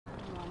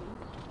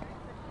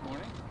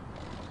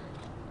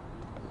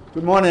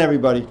Good morning,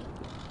 everybody.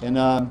 And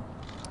I'm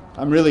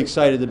really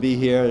excited to be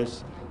here.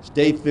 It's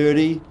day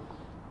 30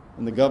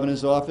 in the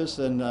governor's office,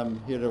 and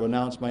I'm here to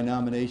announce my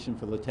nomination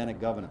for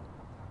lieutenant governor.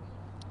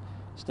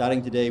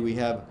 Starting today, we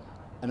have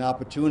an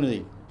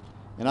opportunity,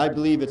 and I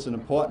believe it's an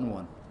important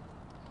one.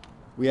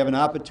 We have an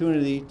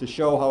opportunity to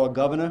show how a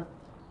governor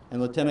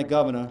and lieutenant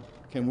governor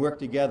can work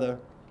together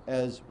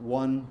as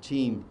one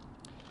team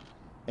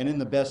and in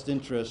the best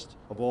interest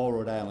of all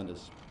Rhode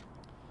Islanders.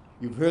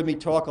 You've heard me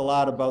talk a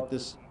lot about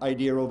this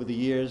idea over the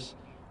years.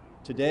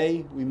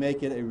 Today, we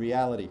make it a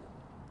reality.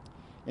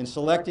 In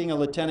selecting a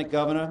lieutenant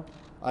governor,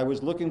 I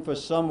was looking for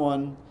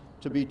someone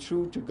to be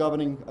true to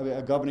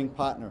a governing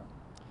partner,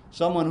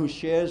 someone who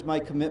shares my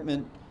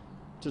commitment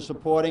to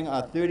supporting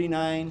our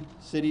 39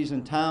 cities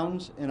and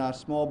towns and our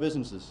small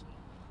businesses.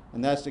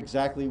 And that's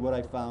exactly what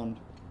I found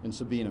in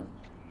Sabina.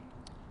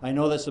 I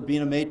know that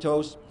Sabina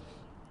Matos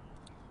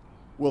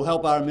will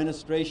help our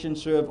administration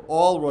serve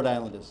all Rhode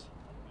Islanders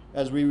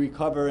as we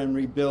recover and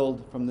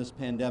rebuild from this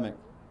pandemic.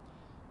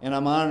 And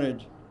I'm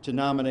honored to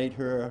nominate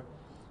her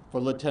for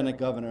Lieutenant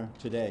Governor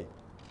today.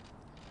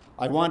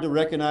 I want to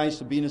recognize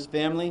Sabina's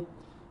family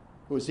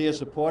who is here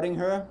supporting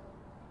her.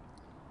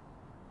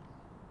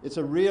 It's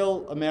a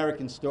real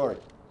American story.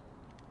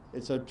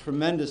 It's a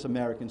tremendous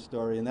American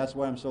story, and that's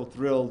why I'm so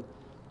thrilled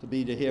to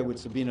be here with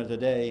Sabina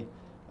today,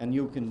 and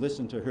you can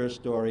listen to her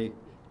story.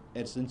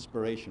 It's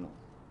inspirational.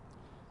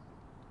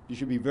 You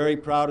should be very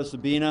proud of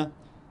Sabina,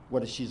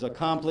 what she's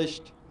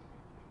accomplished,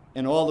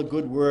 and all the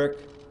good work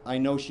I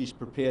know she's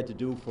prepared to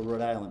do for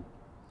Rhode Island.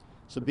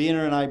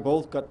 Sabina and I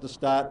both got to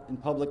start in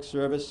public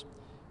service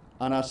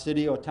on our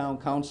city or town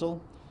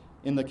council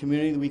in the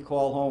community we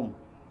call home.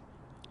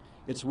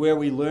 It's where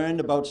we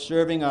learned about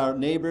serving our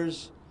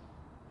neighbors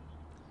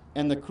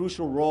and the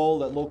crucial role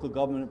that local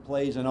government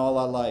plays in all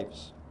our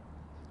lives.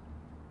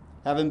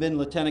 Having been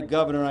lieutenant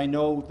governor, I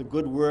know the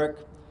good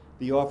work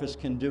the office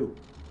can do.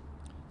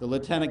 The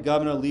lieutenant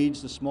governor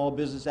leads the Small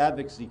Business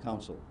Advocacy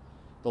Council,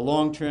 the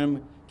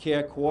Long-Term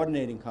Care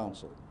Coordinating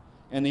Council,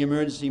 and the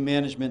Emergency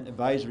Management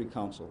Advisory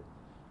Council.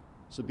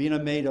 Sabina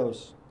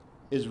Matos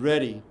is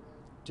ready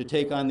to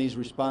take on these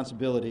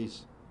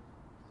responsibilities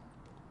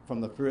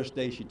from the first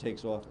day she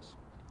takes office.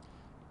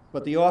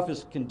 But the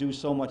office can do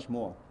so much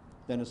more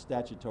than its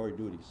statutory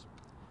duties.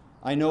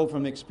 I know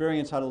from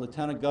experience how the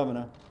lieutenant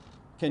governor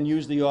can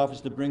use the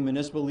office to bring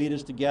municipal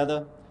leaders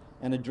together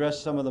and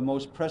address some of the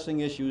most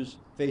pressing issues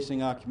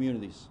facing our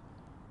communities.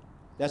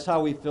 That's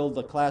how we filled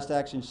the class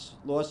action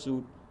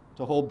lawsuit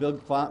to hold Big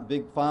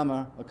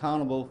Pharma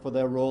accountable for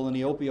their role in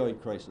the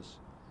opioid crisis.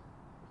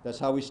 That's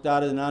how we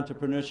started an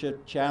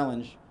entrepreneurship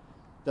challenge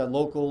that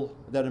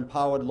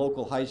empowered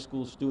local high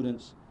school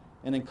students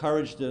and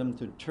encouraged them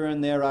to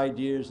turn their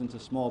ideas into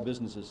small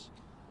businesses.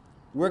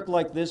 Work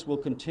like this will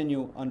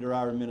continue under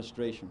our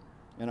administration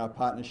and our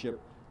partnership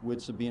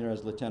with Sabina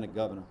as lieutenant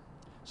governor.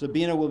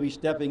 Sabina will be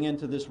stepping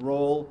into this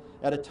role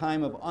at a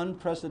time of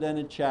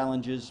unprecedented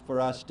challenges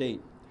for our state.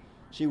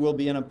 She will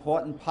be an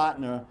important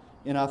partner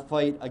in our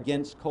fight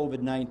against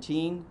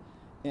COVID-19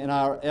 and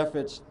our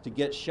efforts to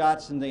get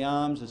shots in the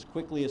arms as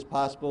quickly as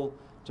possible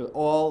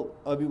to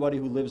everybody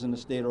who lives in the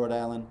state of Rhode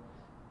Island,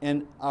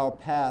 and our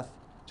path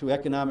to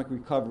economic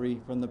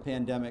recovery from the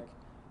pandemic,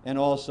 and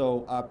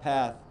also our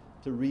path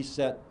to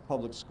reset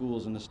public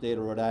schools in the state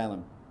of Rhode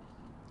Island.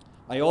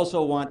 I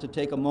also want to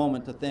take a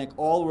moment to thank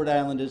all Rhode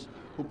Islanders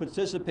who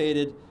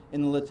participated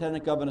in the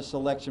Lieutenant Governor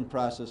selection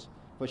process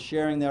for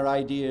sharing their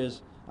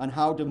ideas on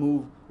how to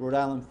move Rhode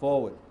Island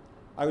forward.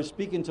 I was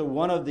speaking to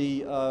one of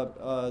the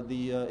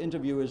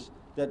interviewers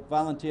that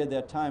volunteered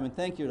their time, and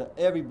thank you to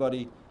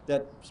everybody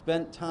that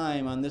spent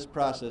time on this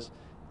process.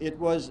 It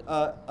was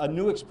a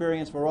new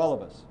experience for all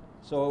of us.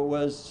 So it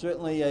was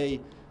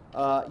certainly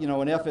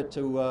an effort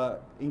to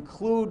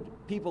include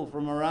people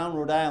from around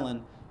Rhode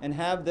Island and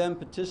have them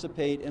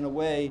participate in a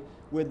way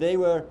where they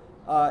were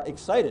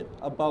excited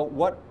about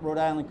what Rhode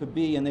Island could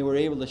be, and they were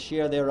able to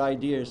share their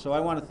ideas. So I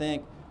want to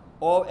thank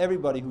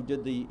everybody who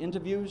did the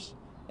interviews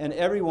and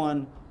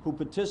everyone who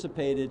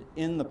participated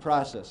in the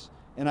process.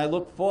 And I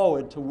look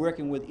forward to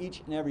working with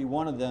each and every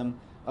one of them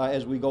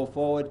as we go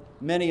forward.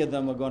 Many of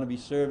them are going to be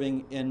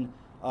serving in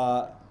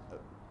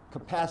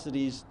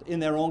capacities in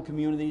their own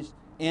communities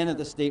and at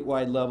the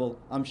statewide level.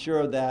 I'm sure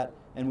of that,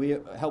 and we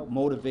help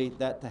motivate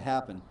that to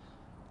happen.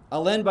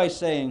 I'll end by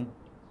saying,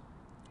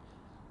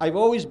 I've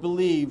always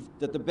believed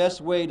that the best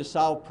way to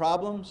solve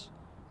problems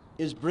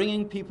is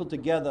bringing people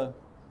together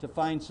to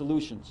find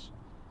solutions.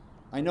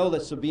 I know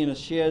that Sabina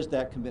shares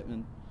that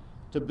commitment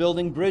to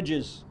building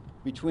bridges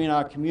between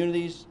our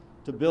communities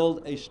to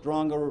build a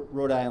stronger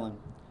Rhode Island.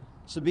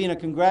 Sabina,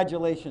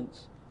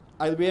 congratulations.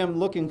 I am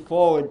looking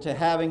forward to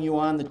having you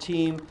on the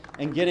team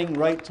and getting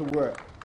right to work.